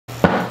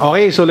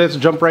Okay, so let's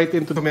jump right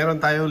into. Meron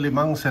tayo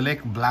 5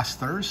 select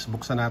blasters.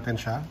 Buksan natin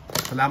siya.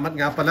 Salamat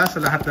nga pala sa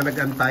lahat na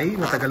nag-antay.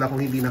 Matagal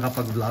akong hindi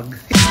nakapag-vlog.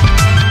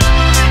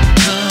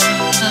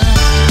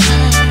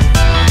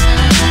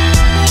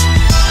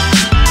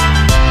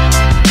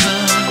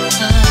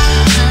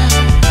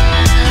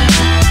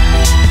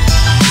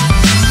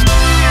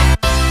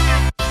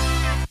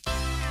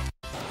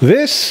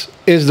 This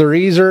is the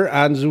Razer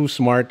Anzu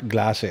Smart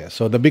Glasses.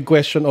 So the big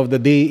question of the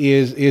day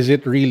is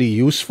it really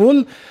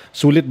useful?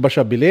 Sulit ba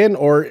siya bilhin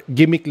or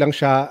gimmick lang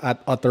siya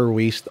at utter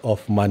waste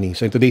of money?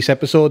 So in today's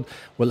episode,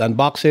 we'll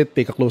unbox it,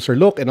 take a closer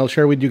look, and I'll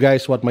share with you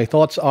guys what my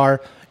thoughts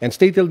are. And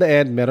stay till the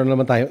end, meron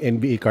naman tayong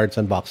NBA cards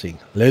unboxing.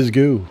 Let's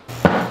go!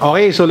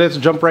 Okay, so let's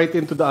jump right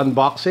into the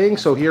unboxing.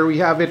 So here we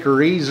have it,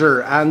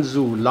 Razer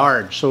Anzu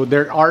Large. So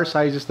there are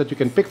sizes that you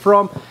can pick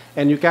from,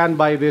 and you can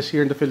buy this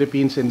here in the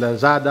Philippines in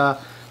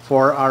Lazada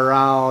for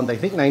around, I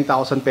think,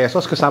 9,000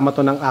 pesos. Kasama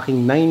to ng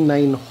aking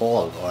 99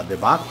 haul. O,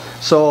 diba?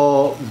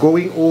 So,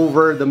 going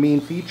over the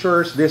main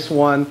features, this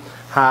one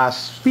has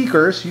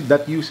speakers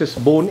that uses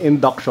bone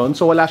induction.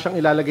 So, wala siyang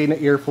ilalagay na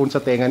earphone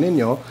sa tenga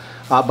ninyo.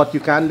 But you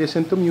can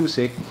listen to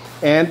music.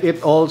 And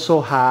it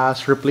also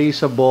has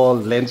replaceable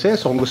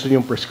lenses. So, kung gusto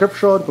niyo yung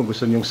prescription, kung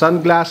gusto niyo yung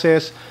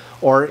sunglasses,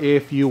 or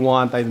if you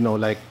want, I don't know,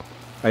 like,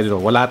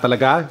 wala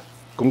talaga.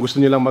 Kung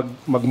gusto niyo lang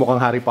magmukhang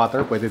Harry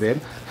Potter, pwede din.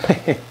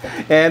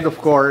 And of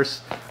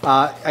course,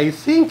 I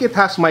think it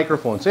has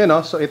microphones, you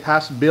know, so it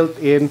has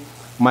built-in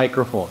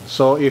microphones.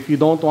 So if you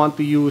don't want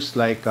to use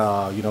like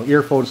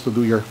earphones to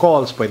do your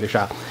calls, pwede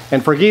siya.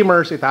 And for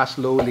gamers, it has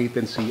low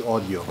latency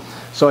audio.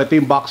 So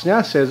ito yung box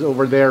niya, says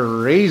over there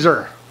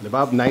Razer,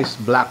 diba? Nice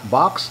black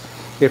box.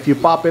 If you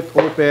pop it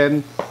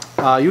open,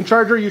 yung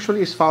charger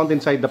usually is found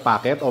inside the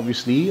packet,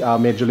 obviously.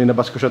 Medyo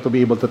linabas ko siya to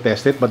be able to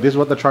test it, but this is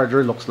what the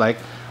charger looks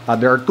like.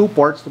 There are 2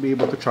 ports to be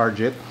able to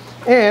charge it.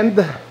 And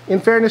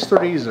in fairness to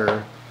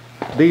Razer,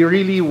 they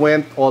really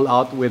went all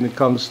out when it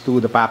comes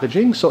to the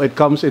packaging. So it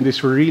comes in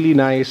this really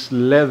nice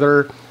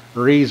leather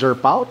Razer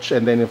pouch.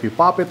 And then if you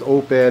pop it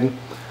open,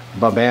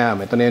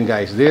 bam! Ito na yan,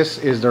 guys. This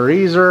is the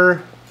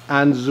Razer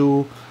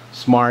Anzu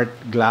Smart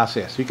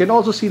Glasses. You can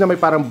also see na may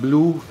parang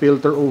blue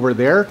filter over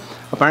there.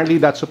 Apparently,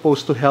 that's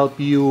supposed to help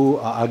you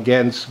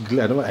against,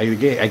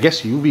 I guess,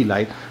 UV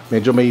light.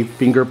 Medyo may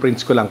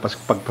fingerprints ko lang,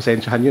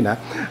 pagpasensyahan yun ha.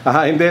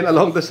 And then,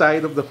 along the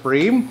side of the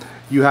frame,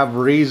 you have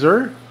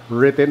Razer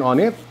written on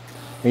it.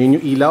 Ayun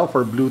yung ilaw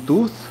for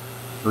Bluetooth.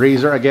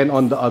 Razer again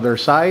on the other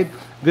side.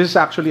 This is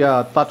actually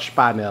a touch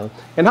panel.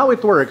 And how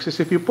it works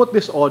is if you put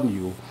this on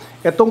you,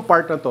 etong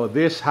part na to,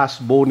 this has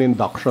bone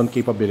induction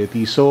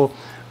capability. So,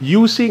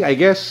 using, I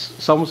guess,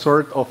 some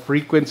sort of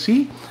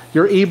frequency,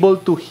 you're able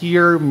to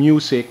hear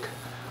music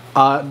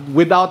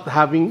without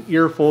having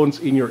earphones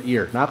in your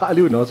ear.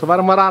 Nakakaaliw, no? So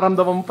parang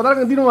mararamdaman,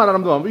 parang hindi mo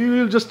mararamdaman, but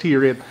you'll just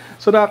hear it.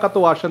 So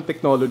nakakatuwa siyang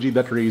technology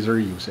that Razer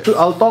uses. So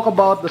I'll talk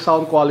about the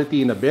sound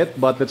quality in a bit,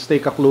 but let's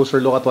take a closer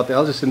look at what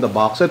else is in the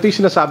box. So ito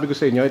yung sinasabi ko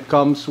sa inyo, it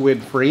comes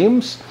with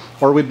frames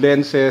or with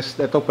lenses.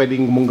 Ito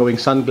pwedeng mong gawing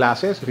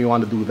sunglasses if you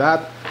want to do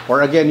that.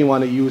 Or again, you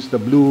want to use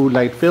the blue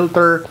light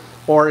filter,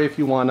 or if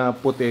you wanna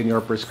put in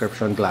your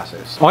prescription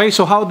glasses. Okay,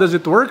 so how does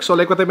it work? So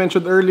like what I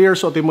mentioned earlier,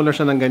 suotin mo lang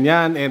siya ng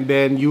ganyan, and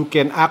then you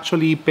can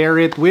actually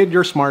pair it with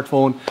your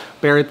smartphone,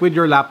 pair it with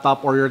your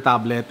laptop or your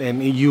tablet,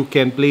 and you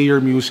can play your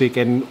music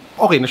and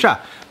okay na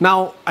siya.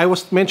 Now, I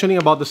was mentioning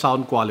about the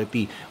sound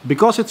quality.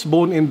 Because it's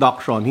bone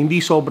induction, hindi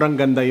sobrang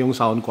ganda yung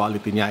sound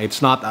quality niya.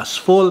 It's not as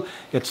full,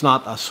 it's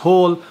not as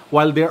whole.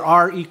 While there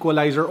are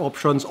equalizer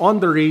options on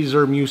the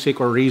Razer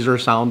Music or Razer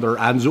Sound or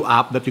Anzu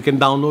app that you can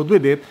download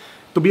with it,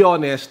 to be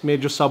honest,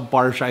 medyo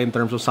subpar siya in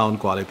terms of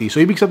sound quality. So,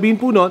 ibig sabihin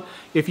po nun,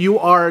 if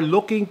you are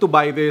looking to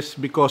buy this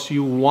because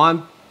you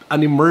want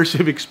an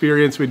immersive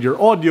experience with your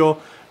audio,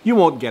 you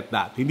won't get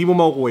that. Hindi mo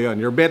makukuha yun.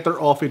 You're better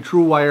off with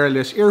true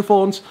wireless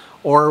earphones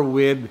or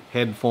with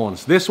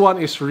headphones. This one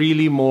is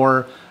really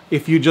more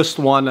if you just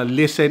want to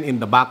listen in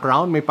the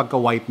background, may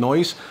pagka-white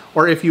noise,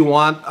 or if you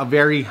want a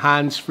very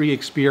hands-free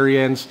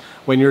experience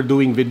when you're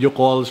doing video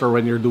calls or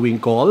when you're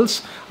doing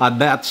calls,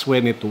 that's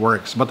when it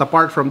works. But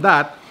apart from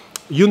that,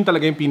 yun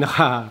talaga yung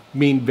pinaka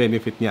main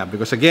benefit niya.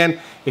 Because again,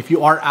 if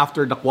you are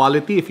after the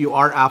quality, if you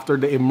are after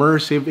the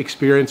immersive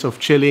experience of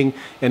chilling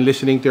and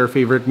listening to your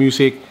favorite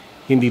music,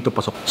 hindi to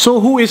pasok. So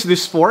who is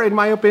this for, in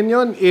my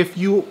opinion? If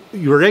you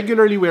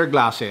regularly wear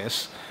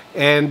glasses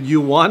and you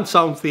want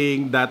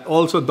something that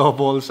also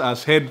doubles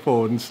as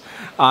headphones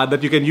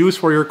that you can use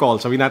for your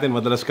calls. Sabihin natin,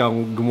 madalas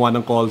kang gumawa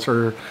ng calls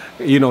or,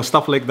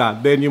 stuff like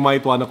that. Then you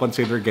might want to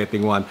consider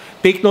getting one.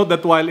 Take note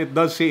that while it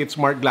does say it's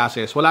smart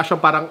glasses, wala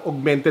siyang parang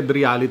augmented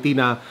reality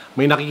na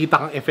may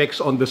nakikita kang effects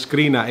on the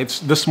screen. It's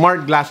the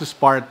smart glasses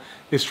part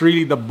is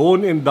really the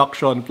bone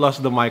induction plus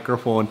the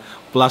microphone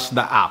plus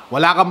the app.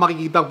 Wala kang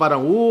makikita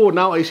parang, oh,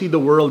 now I see the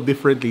world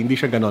differently. Hindi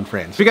siya ganon,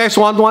 friends. If you guys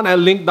want one,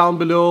 I'll link down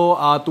below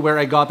to where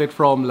I got it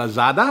from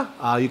Lazada.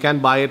 You can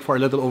buy it for a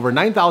little over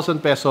 9,000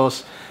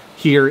 pesos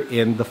here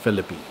in the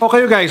Philippines.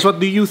 Okay guys,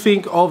 what do you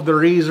think of the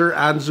Razer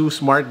Anzu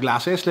Smart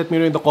Glasses? Let me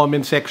know in the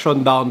comment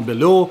section down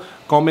below.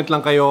 Comment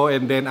lang kayo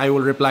and then I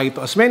will reply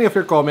to as many of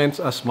your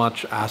comments as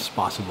much as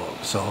possible.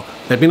 So,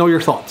 let me know your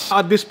thoughts.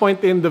 At this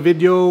point in the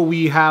video,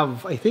 we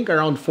have, I think,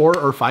 around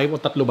 4 or 5 o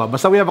tatlo ba?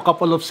 Basta we have a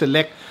couple of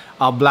select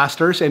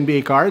blasters,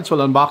 NBA cards.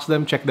 We'll unbox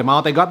them, check them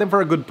out. I got them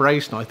for a good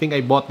price, no? I think I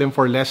bought them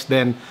for less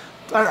than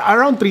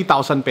around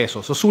 3,000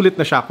 pesos. So, sulit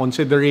na siya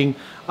considering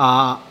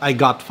I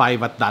got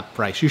 5 at that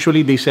price.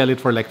 Usually, they sell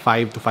it for like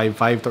 5 to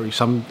 5.5 or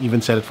some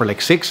even sell it for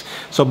like 6.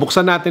 So,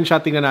 buksan natin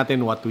siya. Tingnan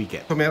natin what we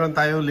get. So, meron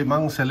tayo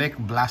 5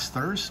 select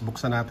blasters.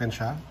 Buksan natin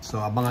siya.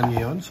 So, abangan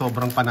niyo yun.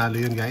 Sobrang panalo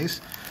yun,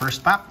 guys.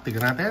 First pack,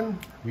 tingnan natin.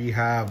 We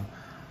have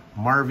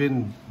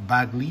Marvin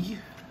Bagley,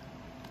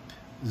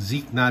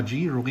 Zeke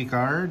Naji, rookie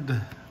card,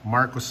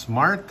 Marcus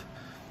Smart.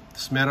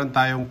 Tapos meron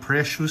tayong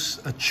Precious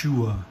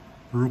Achua,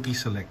 rookie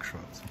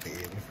selections.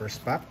 Okay, the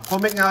first pack.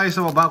 Comment nga kayo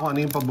sa baba kung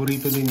ano yung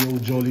paborito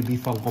ninyong Jollibee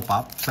Funko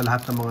Pop sa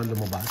lahat ng mga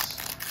lumabas.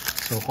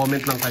 So,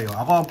 comment lang kayo.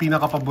 Ako, ang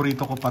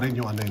pinaka-paborito ko pa rin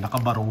yung ano, yung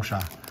nakabarong siya.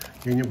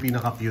 Yun yung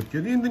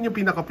pinaka-cute. Yun din yung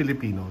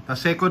pinaka-Pilipino.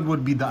 Tapos second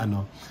would be the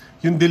ano,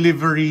 yung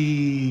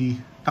delivery,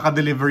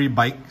 naka-delivery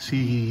bike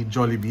si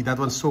Jollibee. That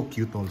one's so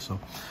cute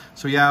also.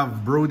 So, you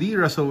have Brody,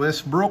 Russell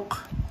Westbrook.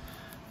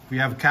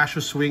 We have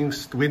Cassius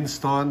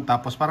Winston.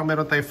 Tapos parang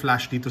meron tayong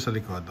flash dito sa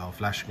likod. Oh,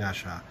 flash nga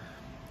siya.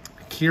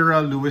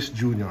 Kira Lewis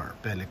Jr.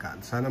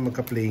 Pelican. Sana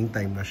magka-playing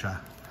time na siya.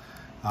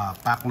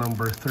 Pack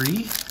number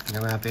 3.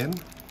 Tingnan natin.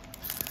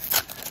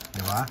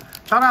 Diba?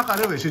 Tsaka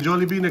ano si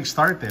Jollibee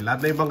nag-start eh.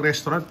 Lahat na ibang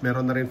restaurant,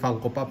 meron na rin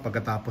Funko Pop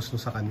pagkatapos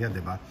sa kanya,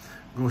 diba?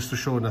 Goes to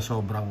show na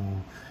sobrang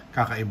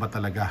kakaiba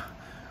talaga.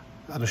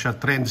 Ano siya,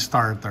 trend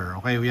starter.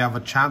 Okay, we have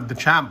the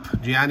champ.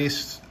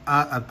 Giannis,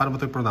 paano ba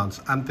ito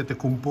i-pronounce?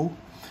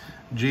 Antetokounmpo.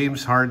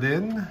 James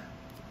Harden.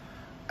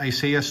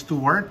 Isaiah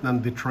Stewart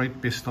ng Detroit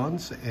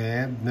Pistons.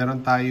 And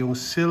meron tayong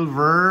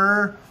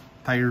silver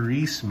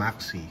Tyrese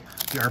Maxey.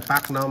 We are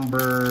pack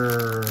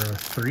number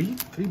 3.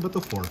 3 ba ito?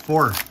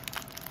 4?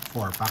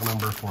 4. Pack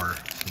number 4.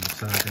 So,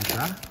 buksan natin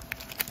siya.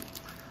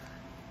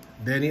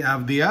 Denny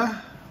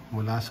Avdia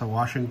mula sa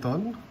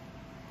Washington.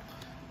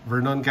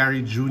 Vernon Carey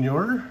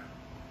Jr.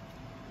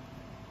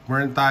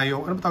 Meron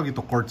tayong, ano ba tawag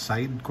ito?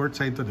 Courtside.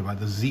 Courtside to, diba?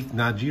 The Zeke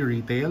Naji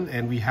retail.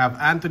 And we have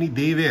Anthony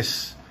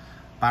Davis.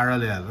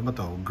 Parallel. Ano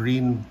ba to?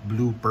 Green,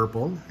 blue,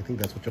 purple. I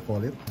think that's what you call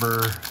it.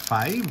 Number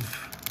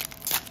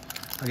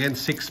 5. Again,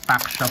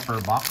 6-pack siya per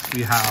box.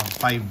 We have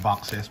 5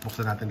 boxes.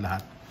 Buksan natin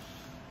lahat.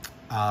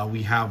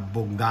 We have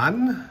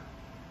Bogdan.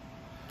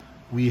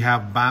 We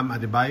have Bam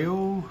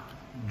Adebayo.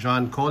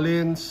 John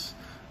Collins.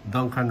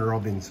 Duncan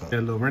Robinson.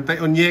 Hello. Meron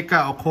tayo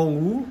Onyeka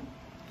Okongwu.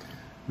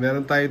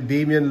 Meron tayo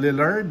Damian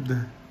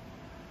Lillard.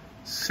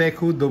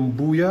 Sekou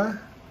Doumbouya.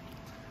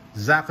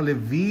 Zach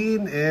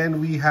Levine,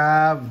 and we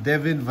have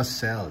Devin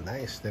Vassell.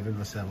 Nice, Devin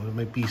Vassell, one of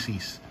my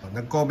PCs.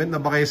 Nag-comment na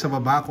ba kayo sa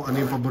baba kung ano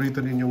yung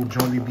paborito ninyong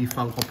Jollibee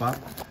Funko Pop?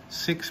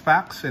 6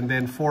 packs and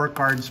then 4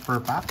 cards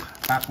per pack.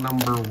 Pack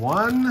number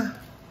 1,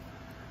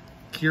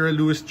 Kira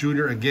Lewis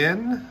Jr.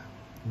 again,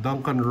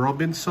 Duncan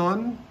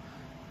Robinson,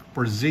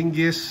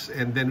 Porzingis,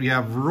 and then we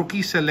have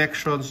rookie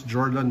selections,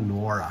 Jordan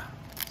Nwora.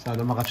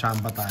 Sana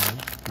makachamba tayo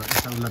ng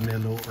isang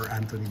Lamelo or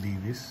Anthony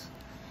Davis.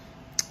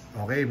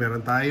 Okay,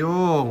 meron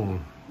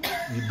tayong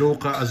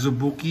Udoka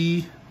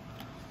Azubuike,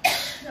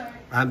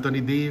 Anthony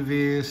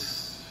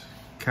Davis,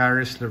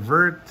 Caris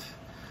LeVert,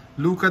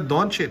 Luka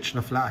Doncic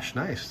na flash.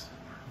 Nice.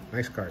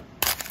 Nice card.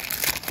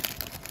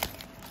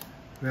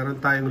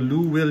 Meron tayong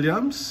Lou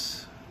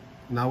Williams,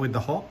 now with the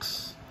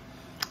Hawks.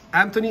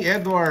 Anthony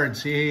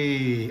Edwards,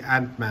 hey,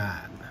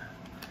 Ant-Man.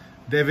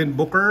 Devin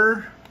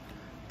Booker,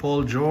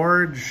 Paul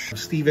George,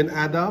 Steven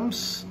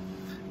Adams,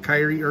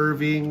 Kyrie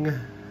Irving,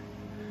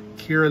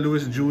 Kira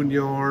Lewis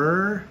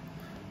Jr.,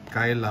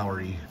 Kyle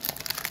Lowry.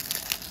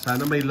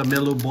 Sana may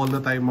Lamelo ball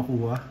na tayo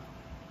makuha.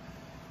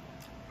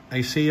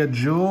 Isaiah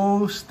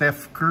Joe,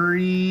 Steph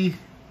Curry,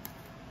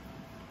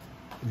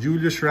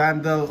 Julius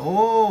Randle.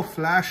 Oh,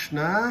 flash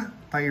na.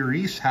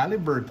 Tyrese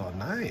Halliburton.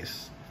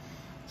 Nice.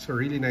 It's a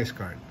really nice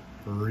card.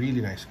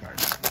 Really nice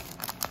card.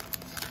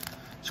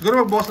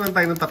 Siguro magbukas lang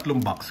tayo ng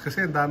 3 box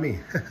kasi ang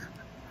dami.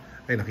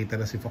 Ay, nakita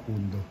na si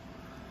Facundo.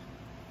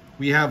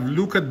 We have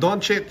Luka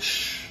Doncic.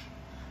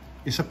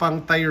 Isa pang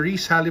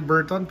Tyrese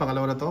Halliburton,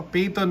 pangalawa na to.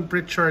 Peyton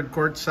Pritchard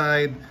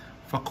courtside,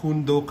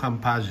 Facundo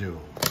Campazzo.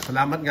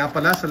 Salamat nga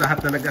pala sa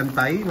lahat na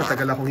nag-antay.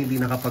 Matagal akong hindi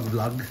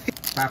nakapag-vlog.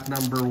 Pack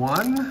number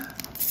 1.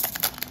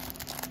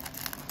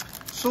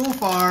 So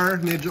far,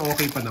 medyo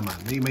okay pa naman.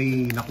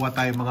 May nakuha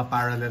tayong mga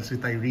parallels si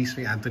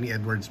Tyrese, may Anthony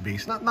Edwards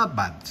base. Not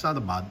bad. It's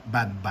not a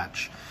bad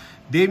batch.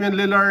 Damian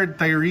Lillard,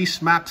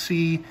 Tyrese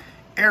Maxey,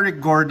 Eric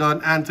Gordon,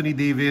 Anthony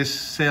Davis,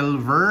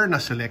 Silver na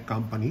Select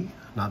Company.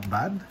 Not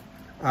bad.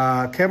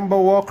 Kemba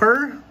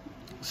Walker,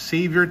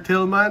 Xavier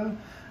Tillman,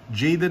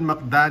 Jaden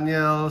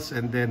McDaniels,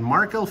 and then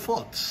Markel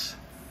Fultz.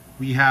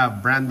 We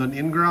have Brandon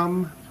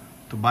Ingram,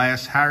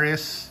 Tobias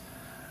Harris,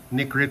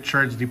 Nick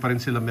Richards, di pa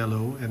rin sila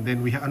Melo. And then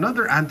we have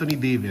another Anthony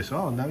Davis.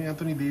 Oh, ang dami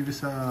Anthony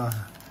Davis sa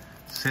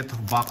set of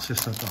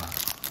boxes na to.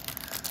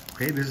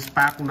 Okay, this is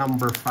pack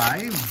number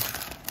 5.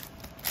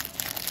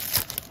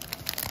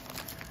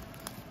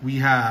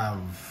 We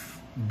have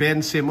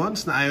Ben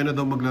Simmons na ayaw na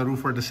daw maglaro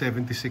for the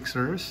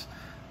 76ers.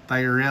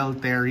 Tyrell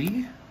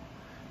Terry.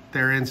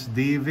 Terrence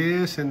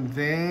Davis. And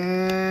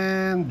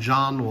then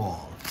John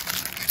Wall.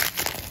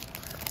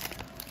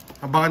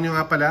 Abangan nyo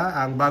nga pala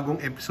ang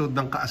bagong episode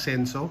ng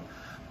Ka-Asenso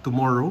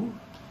tomorrow.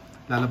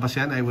 Lalabas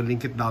yan. I will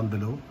link it down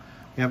below.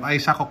 We have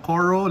Isaac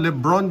Okoro.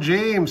 LeBron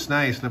James.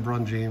 Nice.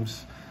 LeBron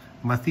James.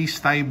 Matisse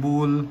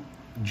Thybulle.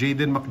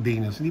 Jaden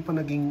McDaniels. Hindi pa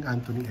naging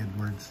Anthony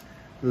Edwards.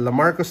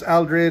 LaMarcus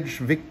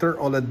Aldridge, Victor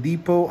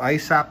Oladipo,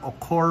 Isaac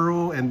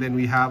Okoro, and then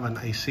we have an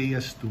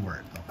Isaiah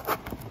Stewart.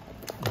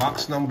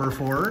 Box number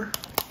 4.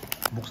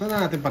 Buksan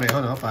na natin pareho,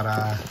 no?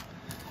 Para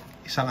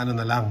isang ano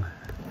na lang.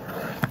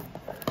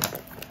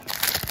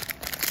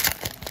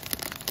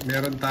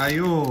 Meron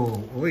tayo.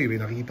 Uy, may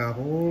nakita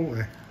ko.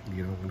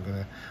 Hindi naman ko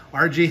na.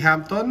 RJ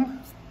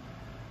Hampton,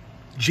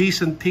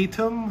 Jason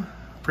Tatum,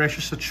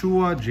 Precious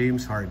Achiuwa,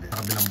 James Harden.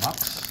 Kabilang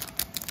box.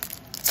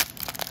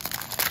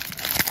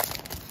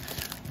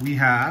 We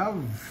have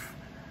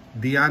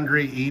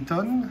DeAndre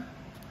Ayton,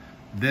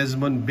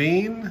 Desmond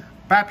Bane,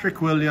 Patrick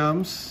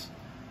Williams,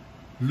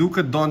 Luka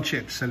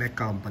Doncic, Select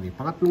Company.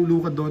 Pangatlong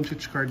Luka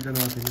Doncic card na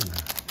natin yun.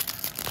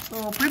 So,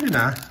 pwede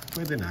na.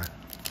 Pwede na.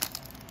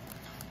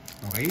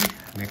 Okay,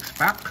 next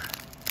pack.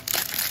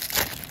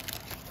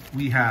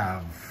 We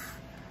have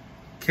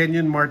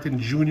Kenyon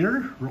Martin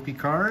Jr., rookie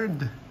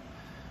card.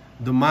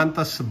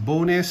 Domantas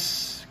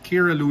Sabonis,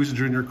 Kira Lewis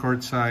Jr.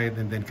 courtside,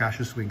 and then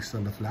Cassius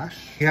Winston the Flash.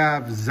 We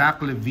have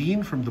Zach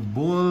LaVine from the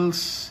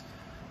Bulls,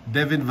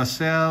 Devin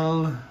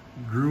Vassell,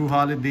 Drew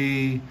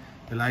Holiday,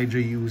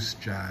 Elijah Hughes,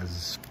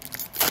 Jazz.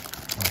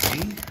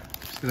 Okay,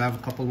 still have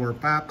a couple more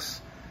packs.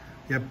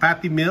 We have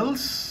Patty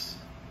Mills,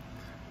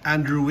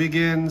 Andrew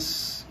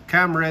Wiggins,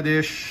 Cam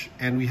Reddish,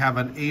 and we have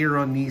an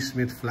Aaron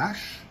Nesmith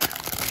Flash.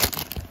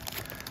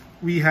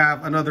 We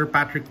have another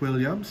Patrick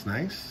Williams,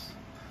 nice.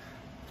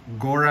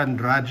 Goran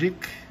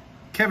Dragic,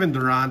 Kevin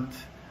Durant,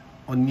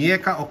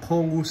 Onyeka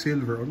Okongwu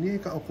Silver.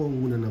 Onyeka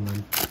Okongwu na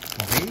naman.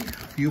 Okay,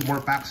 a few more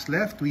packs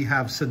left. We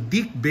have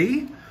Sadiq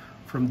Bey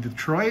from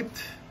Detroit,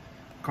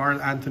 Karl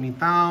Anthony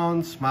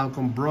Towns,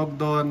 Malcolm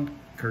Brogdon,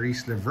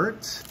 Caris LeVert.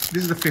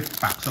 This is the 5th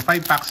pack. So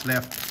 5 packs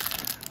left.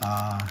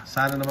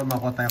 Sana naman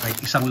makuha tayo kahit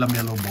isang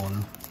LaMelo Ball.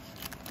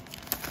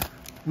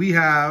 We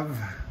have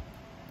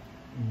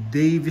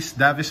Davis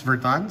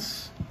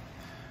Bertans,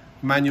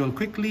 Manuel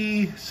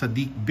Quickley,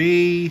 Sadiq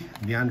Bey,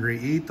 DeAndre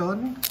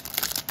Ayton.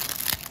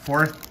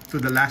 4th to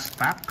the last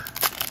pack.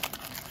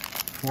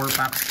 4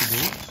 packs to go.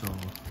 So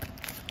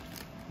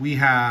we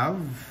have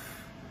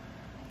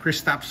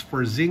Kristaps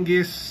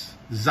Porzingis,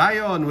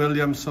 Zion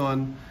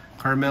Williamson,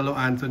 Carmelo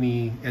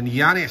Anthony, and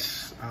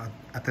Giannis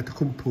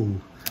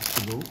Antetokounmpo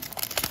to go.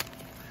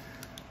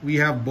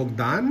 We have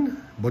Bojan,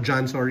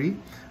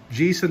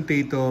 Jason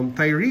Tatum,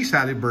 Tyrese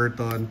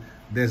Haliburton,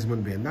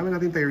 Desmond Bane. Dami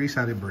natin Tyrese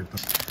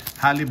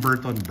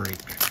Haliburton break.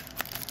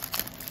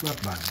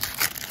 Not bad.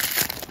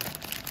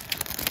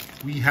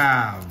 We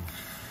have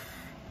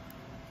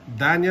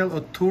Daniel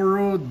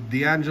Oturu,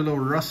 D'Angelo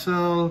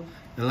Russell,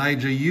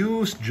 Elijah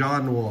Hughes,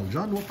 John Wall.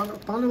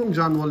 Pangalawang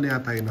John Wall na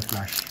yata yung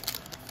na-flash.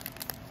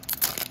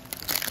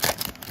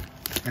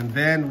 And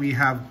then we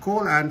have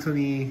Cole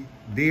Anthony,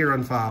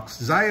 De'Aaron Fox,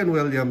 Zion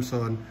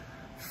Williamson,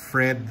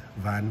 Fred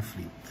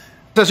VanVleet.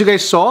 As you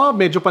guys saw,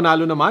 medyo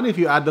panalo naman. If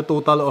you add the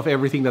total of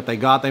everything that I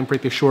got, I'm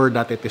pretty sure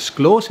that it is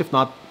close. If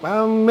not,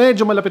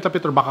 medyo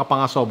malapit-lapit or baka pa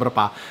nga sobra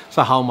pa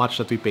sa how much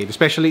that we paid.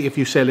 Especially if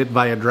you sell it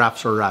via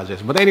drafts or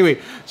Razes. But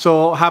anyway,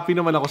 so happy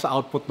naman ako sa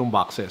output ng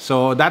boxes.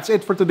 So that's it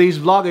for today's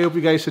vlog. I hope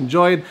you guys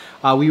enjoyed.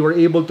 We were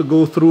able to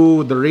go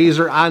through the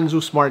Razer Anzu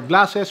Smart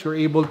Glasses. We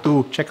were able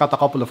to check out a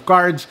couple of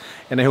cards.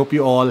 And I hope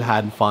you all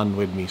had fun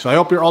with me. So I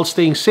hope you're all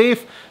staying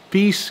safe.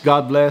 Peace.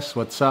 God bless.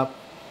 What's up?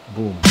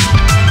 Boom.